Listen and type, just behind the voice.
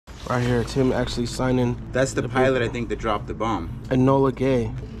Right here, it's him actually signing. That's the pilot, I think, that dropped the bomb. Enola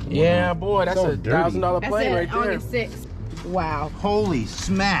Gay. Yeah, boy, that's So a $1,000 plane right there. August 6th. Wow. Holy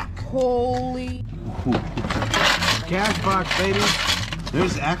smack. Holy. Cash box, baby.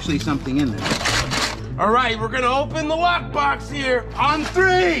 There's actually something in there. All right, we're gonna open the lockbox here. On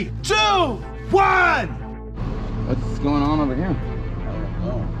 3, 2, 1. What's going on over here? I don't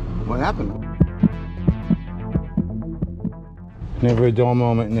know. What happened? Never a dull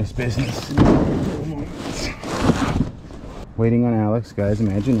moment in this business. Waiting on Alex, guys.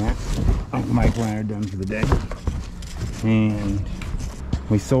 Imagine that. Uncle Mike and I are done for the day. And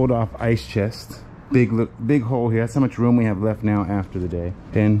we sold off ice chest. Big hole here. That's how much room we have left now after the day.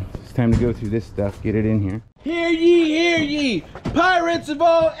 Then it's time to go through this stuff, get it in here. Hear ye, pirates of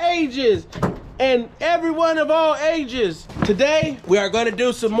all ages, and everyone of all ages. Today, we are going to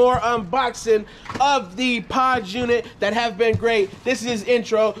do some more unboxing of the pods unit that have been great. This is his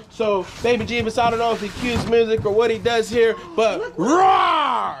intro, so Baby Jeebus, I don't know if he cues music or what he does here, but roar!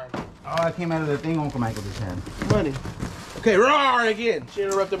 Oh, that came out of the thing Uncle Michael just had. Money. Okay, roar again. She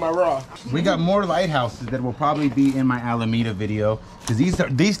interrupted my raw. We got more lighthouses that will probably be in my Alameda video. Because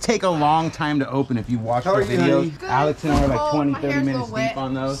these take a long time to open if you watch the videos. Alex and I are like 20, 30 minutes deep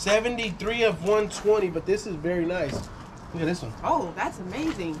on those. 73 of 120, but this is very nice. Look at this one. Oh, that's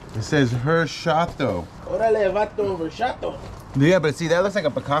amazing. It says her Chateau. Orale, vato versato. Yeah, but see, that looks like a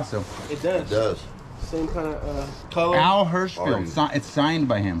Picasso. It does. It does. Same kind of color. Al Hirschfeld. It's signed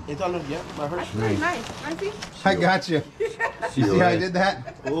by him. It's on the, yeah, by Hirschfeld. That's nice. I see. I got you. You see how I did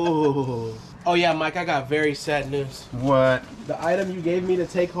that? Ooh. Oh yeah, Mike, I got very sad news. What? The item you gave me to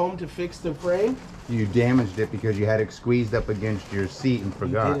take home to fix the frame. You damaged it because you had it squeezed up against your seat and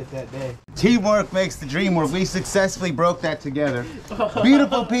forgot. You did it that day. Teamwork makes the dream work. We successfully broke that together.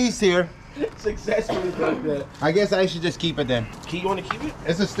 Beautiful piece here. Successfully broke that. I guess I should just keep it then. You want to keep it?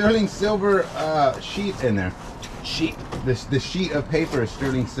 It's a sterling silver sheet in there. Sheet? The sheet of paper is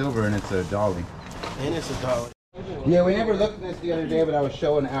sterling silver and it's a dolly. And it's a dollar. Yeah, we never looked at this the other day, but I was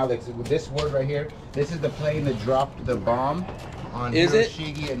showing Alex with this word right here. This is the plane that dropped the bomb on Hiroshima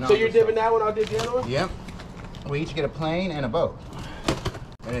and Nagasaki. So you're dipping that one, I'll dip the other one? Yep. We each get a plane and a boat.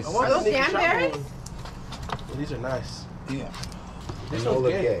 And it's Are those Danberries? Well, these are nice. Yeah. This Enola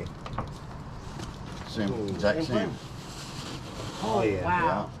one's Gay. Same, exact same. Oh yeah.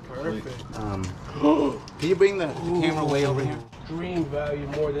 Wow. Perfect. Can you bring the camera way over here? Dream value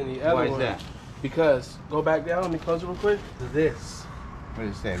more than the other one. Why is that? Because, go back down, let me close it real quick. This. What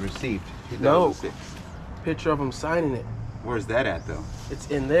does it say? Received. No. 2006. Picture of him signing it. Where's that at though? It's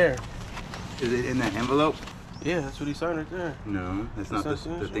in there. Is it in that envelope? Yeah, that's what he signed right there. No, that's not the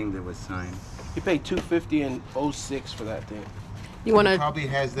signature? thing that was signed. He paid $250 in 06 for that thing. You want to Probably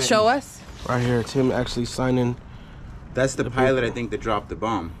has that. show us? Right here, it's him actually signing That's the pilot, I think, that dropped the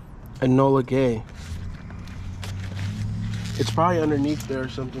bomb. Enola Gay. It's probably underneath there or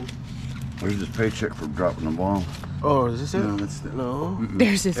something. Where's his paycheck for dropping the bomb? Oh, is this it? No, that's the. No.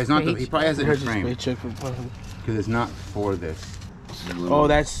 There's his It's not. page. He probably has it in Here's his his frame paycheck for because it's not for this. Oh,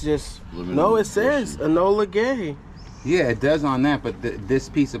 that's just. No, it says Enola Gay. Yeah, it does on that, but this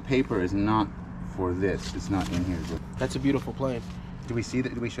piece of paper is not for this. It's not in here. That's a beautiful plane. Did we see that?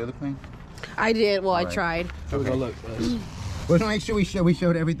 Did we show the plane? I did. Well, I Right. tried. Here we go, look. Let's make sure we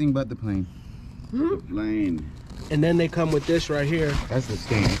showed everything but the plane. The plane. And then they come with this right here. That's the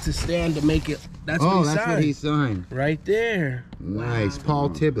stand. It's a stand to make it. That's what Oh, he that's signed. what he signed. Right there. Nice,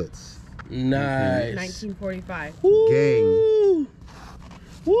 Paul Tibbets. Nice. 1945. Woo!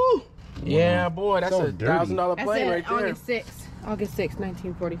 Woo! Yeah, boy, that's So a $1,000 That's plane it. right there. August 6th. August 6th,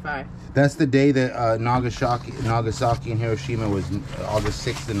 1945. That's the day that Nagasaki and Hiroshima was August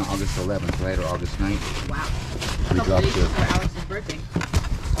 6th and August 11th, right, or August 9th. Wow. We Couple dropped days it. before Alex's birthday.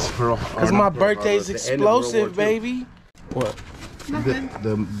 Because my birthday's the end of World explosive, War II. baby. What?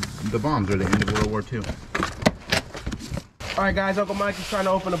 The bombs are the end of World War II. All right, guys, Uncle Mike is trying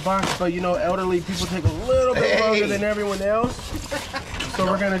to open a box, but you know, elderly people take a little bit longer than everyone else. So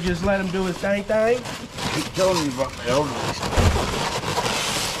we're going to just let him do his thing. Keep telling me about the elderly.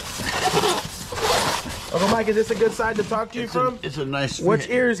 Uncle Mike, is this a good side to talk to you from? It's a nice Which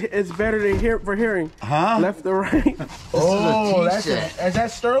fit. ear is better to hear for hearing? Huh? Left or right? Oh, Is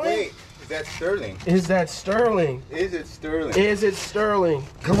that sterling? Wait, is that sterling? Is that sterling? Is it sterling? Is it sterling?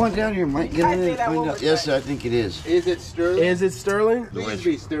 Come on down here, Mike. Get I in say there and that find one out. more Yes, time. I think it is. Is it sterling? Is it sterling? Please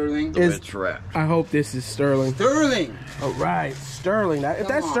be sterling. Is- It's wrapped. I hope this is sterling. Sterling! All right, sterling. If Come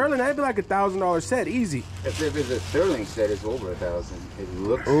that's on. sterling, that'd be like $1,000 set, easy. If it's a sterling set, it's over 1,000. It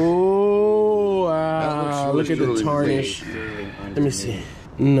looks. Oh, That looks look at the really tarnish. sterling. Let me see.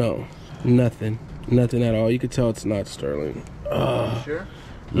 No, nothing at all. You could tell it's not sterling. Sure?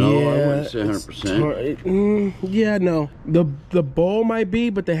 No, I wouldn't say 100%. Yeah, no. The bowl might be,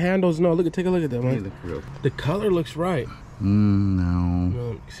 but the handles no. Look at, take a look at that, Hey, man. look real. The color looks right. No. No,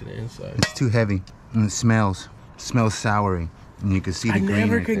 let me see the inside. It's too heavy. And it smells. It smells soury. And you can see the I green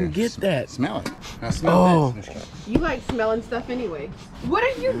never right can there. get that. Smell it. Now smell Oh. this. You like smelling stuff anyway. What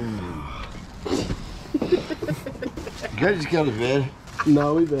are you? You guys just go to bed.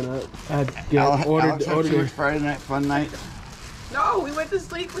 No, we've been up. I Alex had too ordered. much Friday night fun night. No, we went to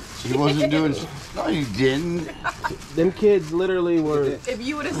sleep with He wasn't doing. No, you didn't. Them kids literally were. If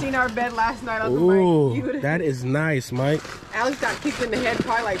you would have seen our bed last night on the Ooh, mic, you would have. that is nice, Mike. Alex got kicked in the head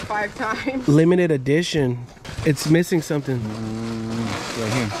probably like 5 times. Limited edition. It's missing something.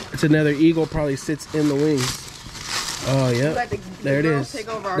 Right here. It's another eagle. Probably sits in the wings. Oh yeah. Let the There it girls is. Take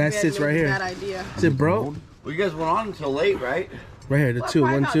over our That bed sits and it right was a here. Bad idea. Is it bro? Well, you guys went on until late, right? Right here, the What, two,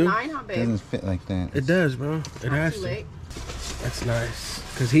 probably 1, about 2. 9, huh, It babe? doesn't fit like that. It does, bro. It Not has too to. late. That's nice.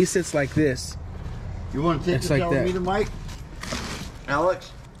 Cause he sits like this. You want to take It's this like down with that. me to Mike?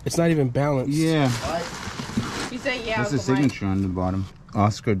 Alex? It's not even balanced. Yeah. Mike? You say yeah. That's the Uncle Mike. signature on the bottom.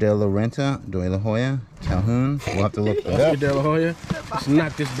 Oscar de la Renta, de la Hoya, Calhoun. We'll have to look that Oscar up. de la Hoya. Let's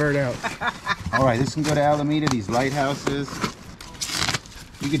knock this bird out. All right, this can go to Alameda, these lighthouses.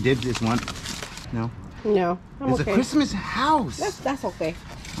 You could dib this one. No. No, I'm It's okay. a Christmas house. That's okay.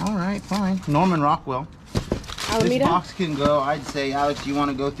 All right, fine. Norman Rockwell. This Alameda. box can go, I'd say, Alex, you want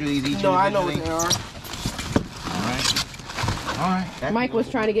to go through these each No, I know what individually? they are. All right. All right. That Mike can was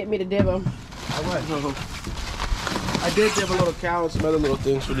go. trying to get me to dib him. I did give a little cow and some other little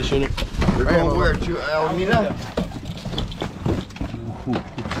things for this unit. You're going where? To Alameda?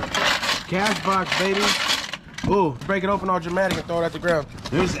 Cash box, baby. Ooh, break it open all dramatic and throw it at the ground.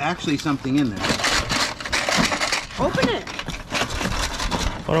 There's actually something in there. Open it.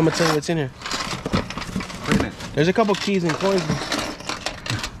 Hold on, I'm gonna tell you what's in here. Wait a minute. There's a couple keys and coins.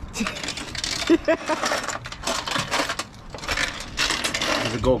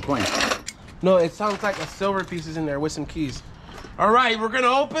 There's a gold coin. No, it sounds like a silver piece is in there with some keys. All right, we're gonna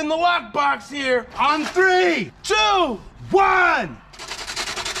open the lockbox here on 3, 2, 1. I'm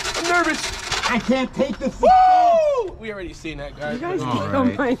nervous. I can't take this. Woo! We already seen that, guys. You guys All get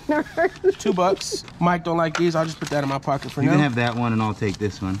on right. my nerves. $2. Mike don't like these. I'll just put that in my pocket for You now. can have that one and I'll take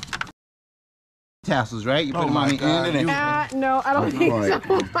this one. Tassels, right? You put Oh them my on the God, end and you- it... No, I don't think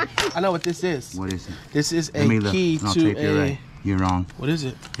so. I know what this is. What is it? This is a Let me look. key I'll to take you a. right. You're wrong. What is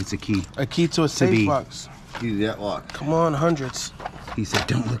it? It's a key. A key to a be. safe box. Key to that lock. Come on, hundreds. He said,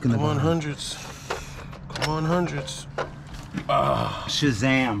 don't look in the Come on, bottom. hundreds. Come on, hundreds.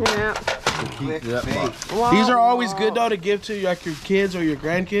 Shazam. Yeah. Key to that lock. Wow. These are always good though to give to like your kids or your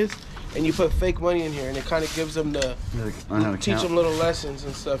grandkids, and you put fake money in here, and it kind of gives them the Learn how to teach count. them little lessons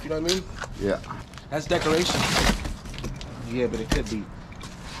and stuff. You know what I mean? Yeah. That's decoration. Yeah, but it could be.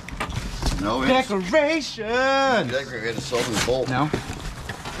 No, it's Decoration! decorated. It's sold in the bolt. No?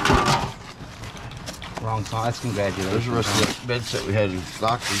 Wrong song. That's congratulations. There's the rest of the bed set we had in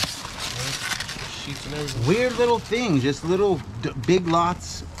Stockton. Sheets and everything. Weird little things. Just little big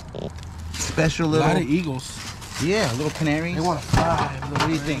lots. Special A little. lot of eagles. Yeah, little canaries. They want to fly. What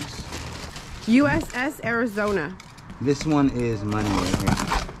do you think? USS Arizona. This one is money right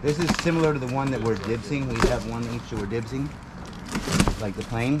here. This is similar to the one that we're dibsing. We have one each that we're dibsing. Like the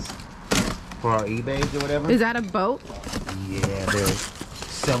planes. For our eBays or whatever. Is that a boat? Yeah, they're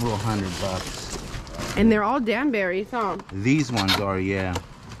several $100. And they're all Danberries, huh? These ones are, yeah.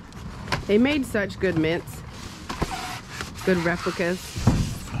 They made such good mints. Good replicas.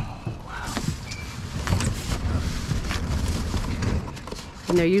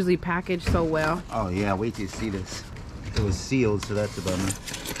 And they're usually packaged so well. Oh yeah, wait till you see this. It was sealed, so that's a bummer.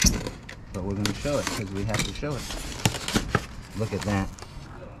 But we're gonna show it because we have to show it. Look at that.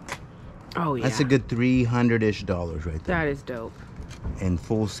 Oh yeah. That's a good $300-ish right there. That is dope. And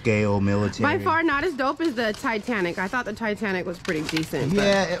full scale military. By far not as dope as the Titanic. I thought the Titanic was pretty decent. but-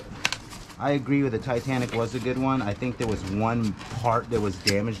 Yeah, I agree with the Titanic was a good one. I think there was one part that was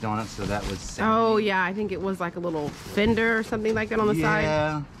damaged on it, so that was sad. Oh yeah, I think it was like a little fender or something like that on the side.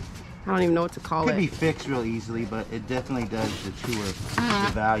 Yeah, I don't even know what to call could it. be fixed real easily, but it definitely does the tour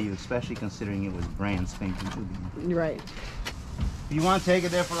the value, especially considering it was brand spanking new. You're right. If you want to take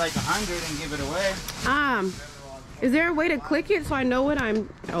it there for like 100 and give it away, Is there a way to click it so I know what I'm...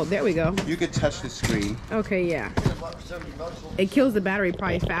 Oh, there we go. you could touch the screen. Okay, yeah. It kills the battery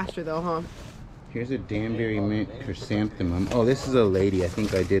probably faster though, huh? Here's a Danbury mint chrysanthemum. Oh, this is a lady. I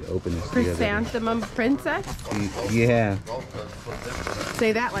think I did open this the other day. Chrysanthemum princess? Yeah.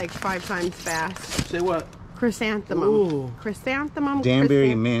 Say that like 5 times fast. Say what? Chrysanthemum. Ooh. Chrysanthemum.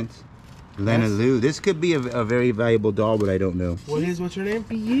 Danbury mint. Lena Lou. This could be a very valuable doll, but I don't know. What's her name?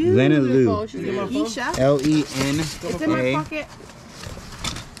 Beautiful. Lena Lou. She's Isha. L-E-N. It's in my pocket.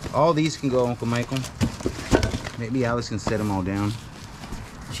 All these can go, Uncle Michael. Maybe Alice can set them all down.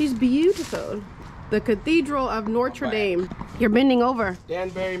 She's beautiful. The Cathedral of Notre Dame. You're bending over.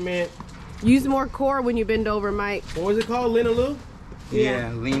 Danbury mint. Use more core when you bend over, Mike. What was it called? Lena Lou?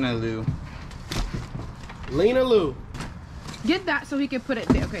 Yeah, Lena Lou. Lena Lou. Get that so he can put it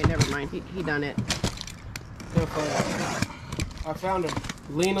there. Okay, never mind. He done it. I found her.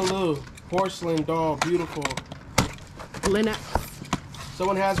 Lena Lou. Porcelain doll. Beautiful. Lena.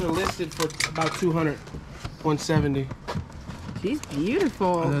 Someone has her listed for about 200. 170. She's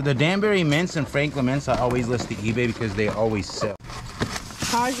beautiful. The Danbury mints and Franklin mints I always list to eBay because they always sell.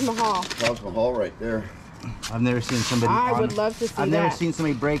 Taj Mahal. Taj Mahal right there. I've never seen somebody. I would love to see that. I've never seen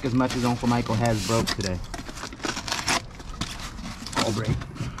somebody break as much as Uncle Michael has broke today. All break.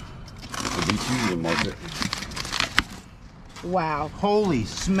 The BT market. Wow. Holy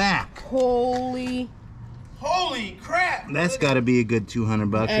smack! Holy crap! That's got to be a good 200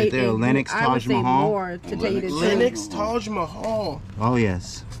 bucks right there. Lennox I would Taj say Mahal. more to tell you the truth. Lennox Taj Mahal. Oh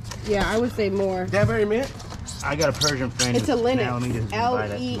yes. Yeah, I would say more. Danbury mint. I got a Persian friend. It's a Lennox.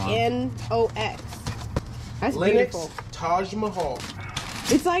 L-E-N-O-X. That's Lennox beautiful. Taj Mahal.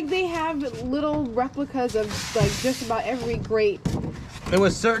 It's like they have little replicas of like just about every great. There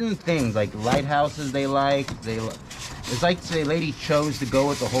was certain things like lighthouses they like. It's like the lady chose to go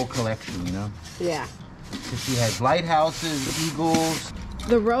with the whole collection, you know. Yeah. She has lighthouses, eagles.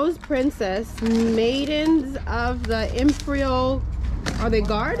 The Rose Princess, Maidens of the Imperial. Are they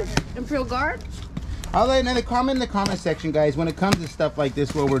Guard? Imperial Guard? I'll let in the comment section, guys. When it comes to stuff like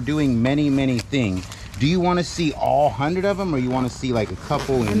this, where we're doing many things, do you want to see all 100 of them, or you want to see like a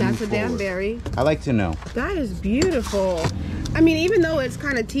couple? And that's a Danbury. I like to know. That is beautiful. I mean, even though it's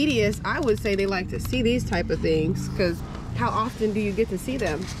kind of tedious, I would say they like to see these type of things because how often do you get to see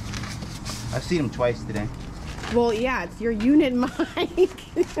them? I've seen them twice today. Well, yeah, it's your unit, Mike.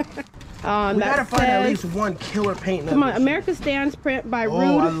 We gotta find at least one killer paint. Come on, America Stands print by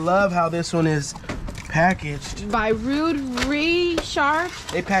Oh, I Rude. love how this one is packaged. By Rude Sharp.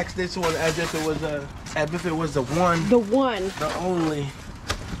 They packaged this one as if it was the one, The one. the only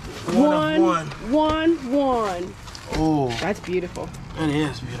one of one. Oh, That's beautiful. it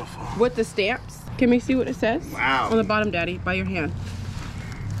is beautiful. With the stamps. Can we see what it says? Wow. On the bottom, Daddy, by your hand.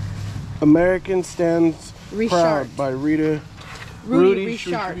 American Stands Richard. Proud by Rudy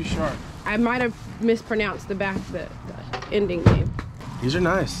Richard. Sharp. I might have mispronounced the ending name. These are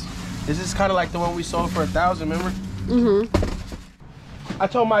nice. This is kind of like the one we sold for 1,000, remember? I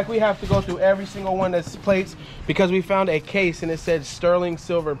told Mike we have to go through every single one that's plates because we found a case and it said sterling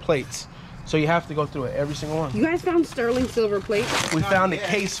silver plates. So you have to go through it, every single one. You guys found sterling silver plates? We found the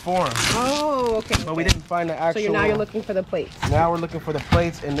case for them, Oh, okay. but we didn't find the actual. So now you're looking for the plates. Now we're looking for the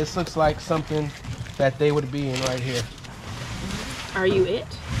plates, and this looks like something that they would be in right here. Are you it?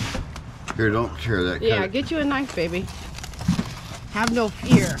 Here, don't share that. Yeah, Cut it. get you a knife, baby. Have no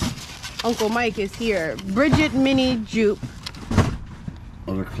fear. Uncle Mike is here. Bridget Mini Jupe,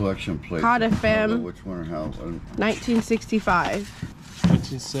 Other collection plates. Hot I don't know FM. which one or how. 1965.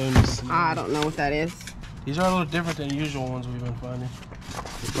 1970s. I don't know what that is. These are a little different than the usual ones we've been finding.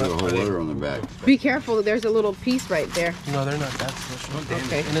 There's a whole letter on the back. Be careful, there's a little piece right there. No, they're not that special.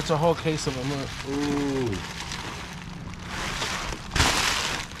 Okay. And it's a whole case of them. Look. Ooh.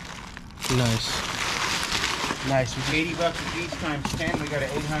 Nice. Nice. 80 bucks a piece times 10. We got an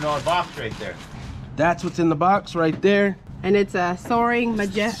 $800 box right there. That's what's in the box right there. And it's a Soaring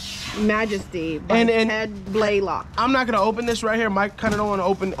Majesty by And- Ted Blaylock. I'm not gonna open this right here. Mike kind of don't want to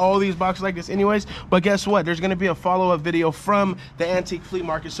open all these boxes like this anyways. But guess what? There's gonna be a follow-up video from the antique flea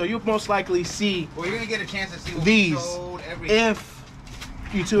market, so you'll most likely see Well, you're gonna get a chance to see what these we sold, everything. if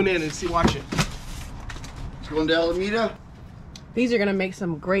you tune in and watch it. It's going to Alameda. These are gonna make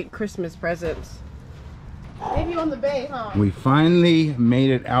some great Christmas presents. Maybe on the bay, huh? We finally made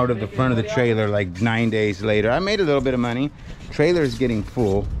it out of the front of the trailer like 9 days later. I made a little bit of money. Trailer's getting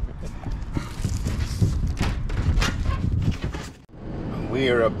full. We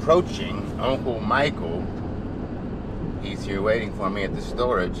are approaching Uncle Michael. He's here waiting for me at the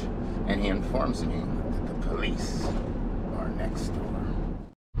storage, and he informs me that the police are next door.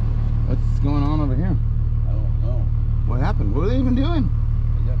 What's going on over here? I don't know. What happened? What are they even doing?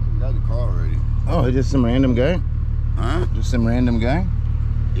 They got kicked out of the car already. Oh, just some random guy? Huh? Just some random guy?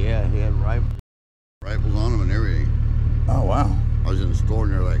 Yeah, he had rifles on him and everything. Oh, wow. I was in the store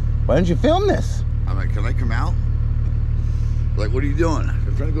and they're like, Why didn't you film this? I'm like, can I come out? Like, what are you doing?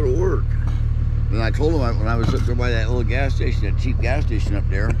 I'm trying to go to work. And I told him when I was up there by that little gas station, that cheap gas station up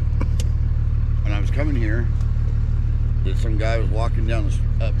there, when I was coming here, that some guy was walking down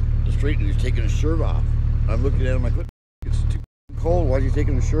up the street and he was taking his shirt off. I'm looking at him like, what? It's too cold. Why is he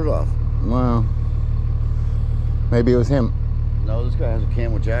taking his shirt off? Wow. Maybe it was him. No, this guy has a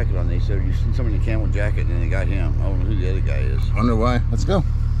camel jacket on. They said, you've seen somebody in a camel jacket, and then they got him. I don't know who the other guy is. I wonder why. Let's go.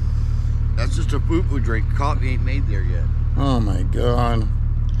 That's just a poo-poo drink. Coffee ain't made there yet. Oh my God.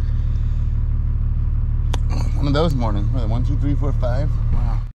 One of those mornings. 1, 2, 3, 4, 5.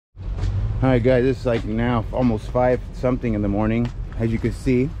 Wow. All right, guys, this is like now almost 5 something in the morning. As you can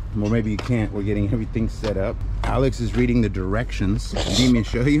see, well, maybe you can't. We're getting everything set up. Alex is reading the directions. You need me to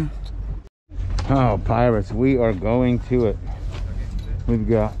show you? Oh, Pirates, we are going to it. We've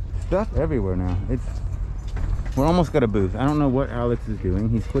got stuff everywhere now. We're almost got a booth. I don't know what Alex is doing.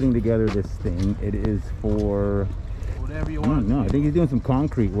 He's putting together this thing. It is for whatever you want. No, I think he's doing some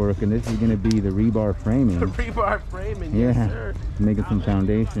concrete work, and this is going to be the rebar framing. The rebar framing, yeah, yes, sir. Making some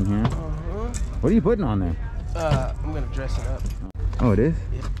foundation here. What are you putting on there? I'm gonna dress it up. Oh, it is?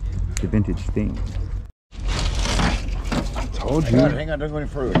 Yeah. The vintage thing. I told you. Hang on, don't go any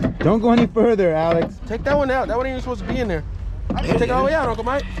further. Don't go any further, Alex. Take that one out. That one ain't even supposed to be in there. Take it all the way out, Uncle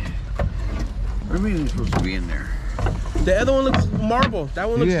Mike. What do you mean it's supposed to be in there? The other one looks marble. That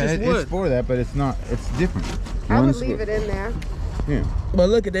one looks just wood. It's for that, but it's not. It's different. I would leave it in there. Yeah. But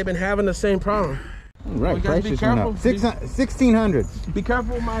look, they've been having the same problem. Right, you guys be prices went up. careful. 1600. Be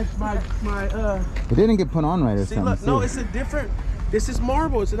careful with my It didn't get put on right or see, something. look, no, it's a different. This is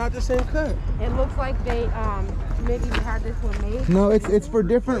marble. It's not the same cut. It looks like they maybe had this one made. No, it's for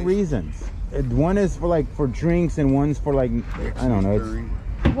different reasons. One is for like for drinks, and one's for like I don't know.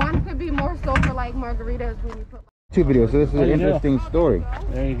 It's One could be more so for like margaritas when you put. 2 videos. So this is an interesting story.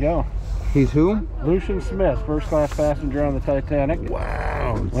 There you go. He's who? Lucian Smith, first class passenger on the Titanic.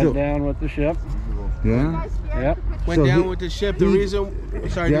 Wow. Went down with the ship. Yeah. Yep. Went down with the ship. The reason,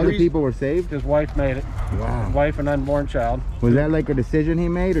 sorry, The other reason, people were saved. His wife made it. Wow. Wife and unborn child. Was that like a decision he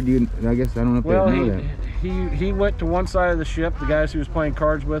made, or do you? I guess I don't know if Well, they know that. he went to one side of the ship. The guys he was playing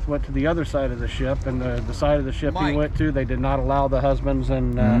cards with went to the other side of the ship, and the side of the ship he went to, they did not allow the husbands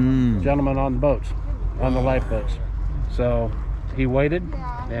and gentlemen on the boats, on the lifeboats. So he waited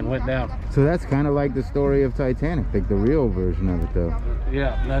and went down. So that's kind of like the story of Titanic, like the real version of it, though.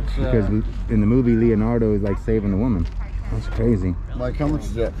 Yeah, that's Because in the movie, Leonardo is like saving the woman. That's crazy. Mike, how much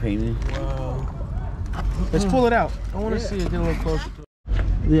is that painting? wow. Let's pull it out. I want to see it. Get a little closer to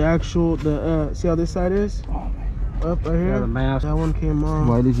it. The actual, see how this side is? Up right here. the mask. That one came off.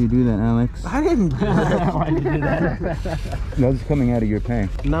 Why did you do that, Alex? I didn't do that. Why did you do that? That's coming out of your pay.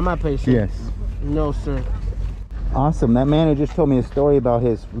 Not my pay, sir. Yes. No, sir. Awesome. That man who just told me a story about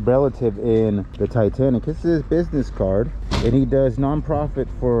his relative in the Titanic. This is his business card, and he does nonprofit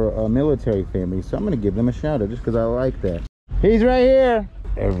for military families. So I'm going to give them a shout out just because I like that. He's right here.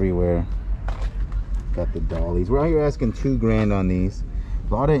 Everywhere. Got the dollies. We're out here asking $2 grand on these.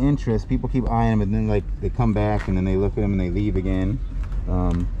 A lot of interest. People keep eyeing them, and then like they come back and then they look at them and they leave again.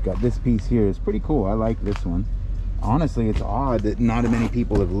 Got this piece here. It's pretty cool. I like this one. Honestly, it's odd that not many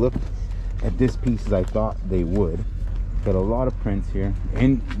people have looked at this piece as I thought they would. Got a lot of prints here,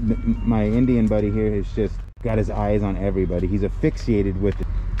 and my Indian buddy here has just got his eyes on everybody. He's asphyxiated with it.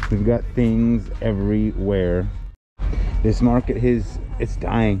 We've got things everywhere. This market, it's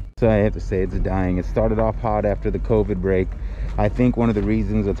dying. So I have to say, it's dying. It started off hot after the COVID break. I think one of the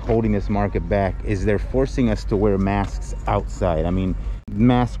reasons that's holding this market back is they're forcing us to wear masks outside. I mean,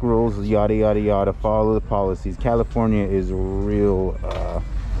 mask rules, yada yada yada, follow the policies. California is real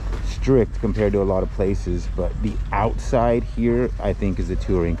strict compared to a lot of places, but the outside here I think is the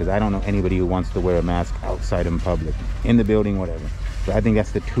touring, because I don't know anybody who wants to wear a mask outside in public, in the building, whatever. So I think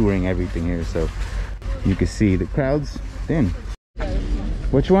that's the touring everything here. So you can see the crowd's thin.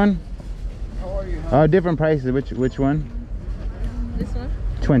 Which one? Different prices. Which one? This one?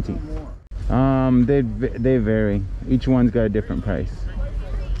 20. They vary. Each one's got a different price.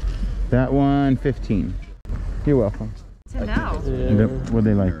 That one 15. You're welcome. To know. Would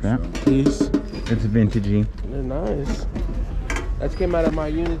they like that? Peace. It's vintagey. They're nice. That came out of my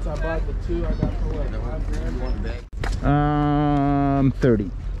units. I bought the 2. I got for what, $5 grand? 30.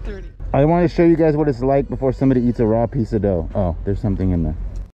 30. I want to show you guys what it's like before somebody eats a raw piece of dough. Oh, there's something in there.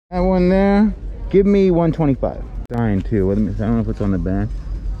 That one there, give me 125. Dying too. I don't know if it's on the back.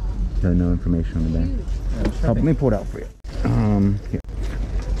 There's no information on the back. Oh, let me pull it out for you. Here.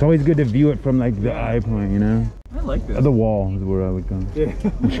 It's always good to view it from like the eye point, you know? I like this. The wall is where I would go. Yeah.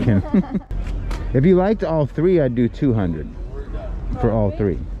 Just kidding. If you liked all 3, I'd do 200 for all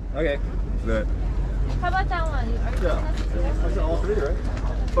 3. Okay. Good. How about that one? That's all 3, right?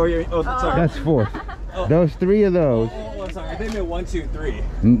 Oh, yeah. Oh, sorry. That's 4. Those 3 of those. Oh, sorry. I think I meant 1, 2, 3.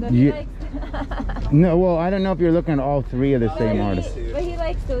 You, No, well, I don't know if you're looking at all three of the same artists. But he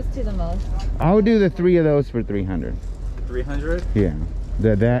likes those two the most. I'll do the three of those for 300. 300? Yeah,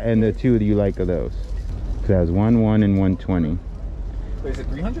 that and the two that you like of those. So that was 1, 1, and 120. Wait, is it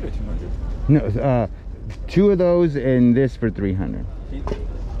 300 or 200? No, two of those and this for 300.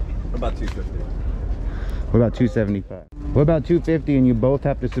 What about 250? What about 275? What about 250? And you both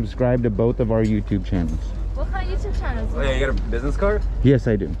have to subscribe to both of our YouTube channels. What kind of YouTube channels? Oh yeah, you got a business card? Yes,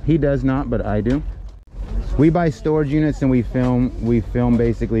 I do. He does not, but I do. We buy storage units and we film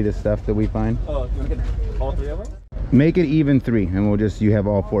basically the stuff that we find. Oh, you want to get all three of them? Make it even 3 and we'll just, you have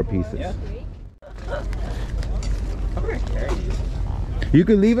all 4 pieces. Yeah. I'm gonna carry these. You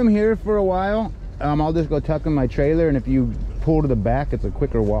could leave them here for a while. I'll just go tuck in my trailer, and if you pull to the back, it's a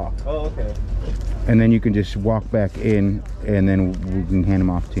quicker walk. Oh, okay. And then you can just walk back in, and then we can hand them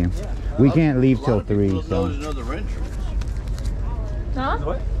off to you. Yeah. We can't leave till 3, so. There's another entrance. Huh?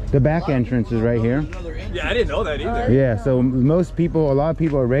 What? The back entrance is right here. Yeah, I didn't know that either. Yeah, so most people, a lot of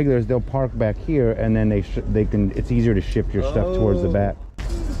people are regulars, they'll park back here, and then they can, it's easier to shift your stuff towards the back.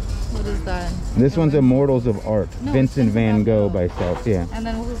 What is that? This one's Immortals of Art, No, Vincent Van Gogh Gogh. by Self, yeah. And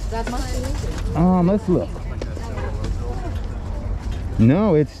then who's that must be? Let's look.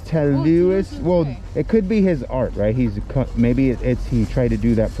 No, it's Lewis. Well, okay. it could be his art, right? Maybe it's he tried to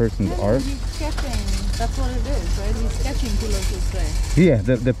do that person's art. He's sketching. That's what it is, right? He's sketching to say. Yeah,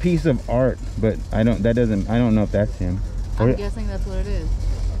 the piece of art, but I don't know if that's him. I'm guessing that's what it is.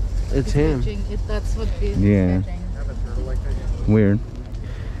 It's him. That's what he's Yeah. sketching. Weird.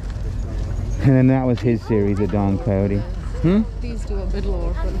 And then that was his series, The Dawn Coyote. Please do a bit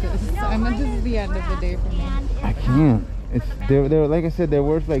lower for this. I mean, this is the end of the day for me. I can't. They're like I said, they're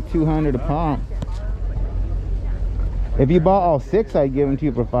worth like 200 a pop. If you bought all 6, I'd give them to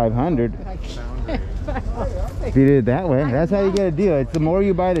you for 500. If you did it that way, that's how you get a deal. It's the more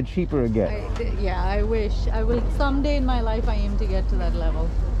you buy, the cheaper it gets. Yeah, I wish. I will someday in my life I aim to get to that level.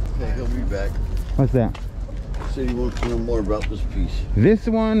 Okay, he'll be back. What's that? Said he wants to know more about this piece. This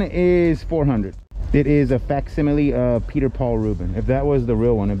one is 400. It is a facsimile of Peter Paul Rubin. If that was the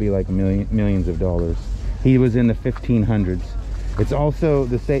real one, it'd be like millions of dollars. He was in the 1500s. It's also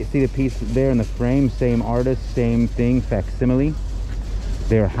see the piece there in the frame, same artist, same thing, facsimile.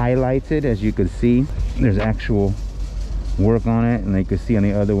 They're highlighted, as you could see. There's actual work on it, and you can see on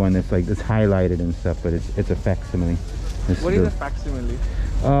the other one, it's highlighted and stuff, but it's a facsimile. What is a facsimile?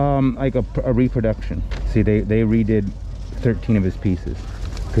 Like a reproduction. See, they redid 13 of his pieces,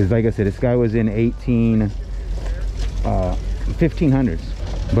 because like I said, this guy was in 1500s,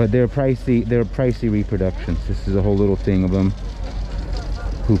 but they're pricey reproductions. This is a whole little thing of them,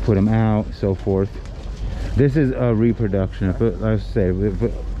 who put them out, so forth. This is a reproduction. If I say,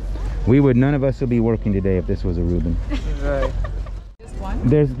 none of us would be working today if this was a Rubin. Right. Just one?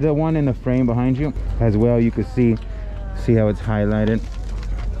 There's the one in the frame behind you as well. You can see how it's highlighted.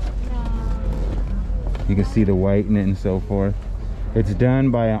 You can see the white in it and so forth. It's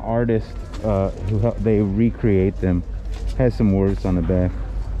done by an artist they recreate them. Has some words on the back,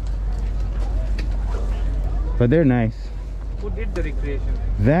 but they're nice. Who did the recreation?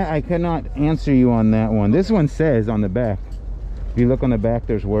 That I cannot answer you on that one. This one says on the back. If you look on the back,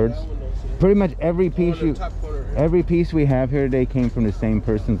 there's words. Pretty much every piece we have here today came from the same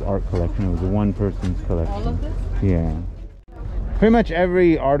person's art collection. It was one person's collection. All of this? Yeah. Pretty much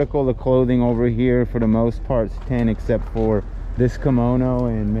every article of clothing over here, for the most part, is 10, except for this kimono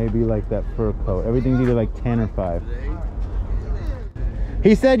and maybe like that fur coat. Everything's either like 10 or 5.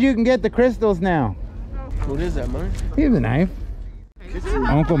 He said you can get the crystals now. What is that, man? Here's a knife.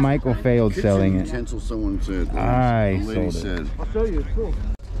 Uncle Michael failed selling it. Utensil, someone said. I The lady sold it. said. I'll show you, it's cool.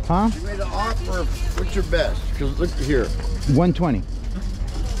 Huh? She made an offer. What's your best? Because look here. 120.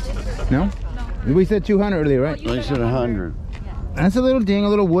 No? We said 200 earlier, right? I said 100. That's a little ding, a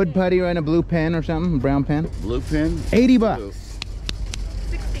little wood putty, right? A blue pen or something, a brown pen. Blue pen? 80 bucks.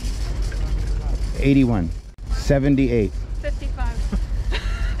 81. 78. 55.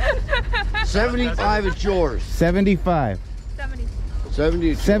 75 is yours. 75. 70. 70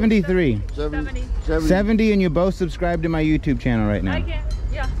 is yours. 73. 70. 70, and you both subscribe to my YouTube channel right now. I can.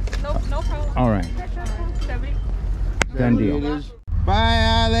 Yeah. No problem. All right. 70. Done 70 deal. it is. Bye,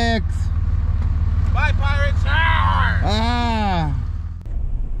 Alex. Bye, pirates. Ah.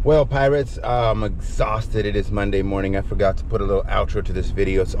 Well, pirates, I'm exhausted. It is Monday morning. I forgot to put a little outro to this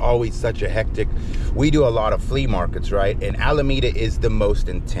video. It's always such a hectic. We do a lot of flea markets, right? And Alameda is the most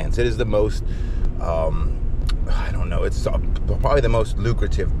intense. It is the most, I don't know, it's probably the most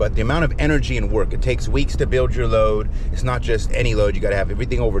lucrative, but the amount of energy and work, it takes weeks to build your load. It's not just any load. You got to have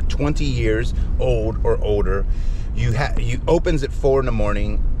everything over 20 years old or older. You opens at 4 in the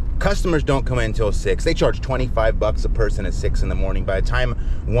morning. Customers don't come in until 6. They charge 25 bucks a person at 6 in the morning. By the time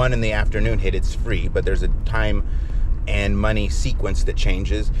 1 in the afternoon hit, it's free, but there's a time and money sequence that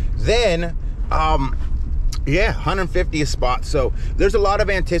changes. Then, yeah, 150 a spot. So there's a lot of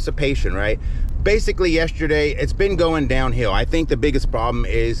anticipation, right? Basically yesterday, it's been going downhill. I think the biggest problem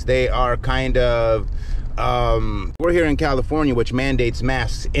is they are kind of, we're here in California, which mandates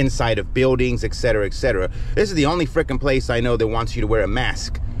masks inside of buildings, etc., etc. This is the only freaking place I know that wants you to wear a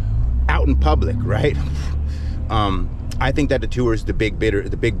mask out in public, right? I think that deters the big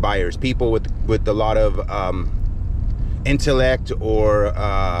buyers, people with a lot of intellect or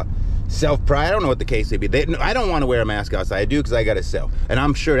self-pride. I don't know what the case may be. I don't want to wear a mask outside. I do because I got to sell. And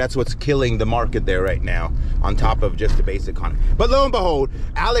I'm sure that's what's killing the market there right now, on top of just the basic economy. But lo and behold,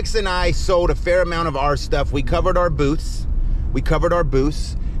 Alex and I sold a fair amount of our stuff. We covered our booths.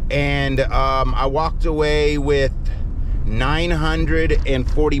 And I walked away with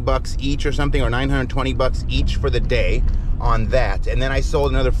 940 bucks each or something, or 920 bucks each for the day on that. And then I sold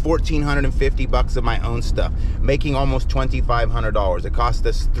another 1,450 bucks of my own stuff, making almost $2,500. It cost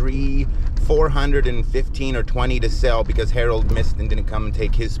us $415 or 20 to sell because Harold missed and didn't come and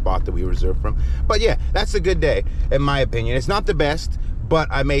take his spot that we reserved from. But yeah, that's a good day in my opinion. It's not the best, but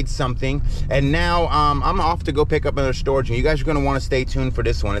I made something. And now I'm off to go pick up another storage unit. You guys are going to want to stay tuned for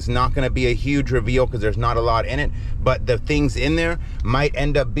this one. It's not going to be a huge reveal because there's not a lot in it, but the things in there might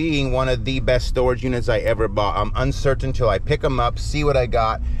end up being one of the best storage units I ever bought. I'm uncertain till I pick them up, see what I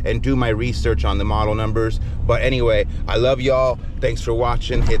got, and do my research on the model numbers. But anyway, I love y'all. Thanks for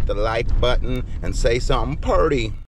watching. Hit the like button and say something purty.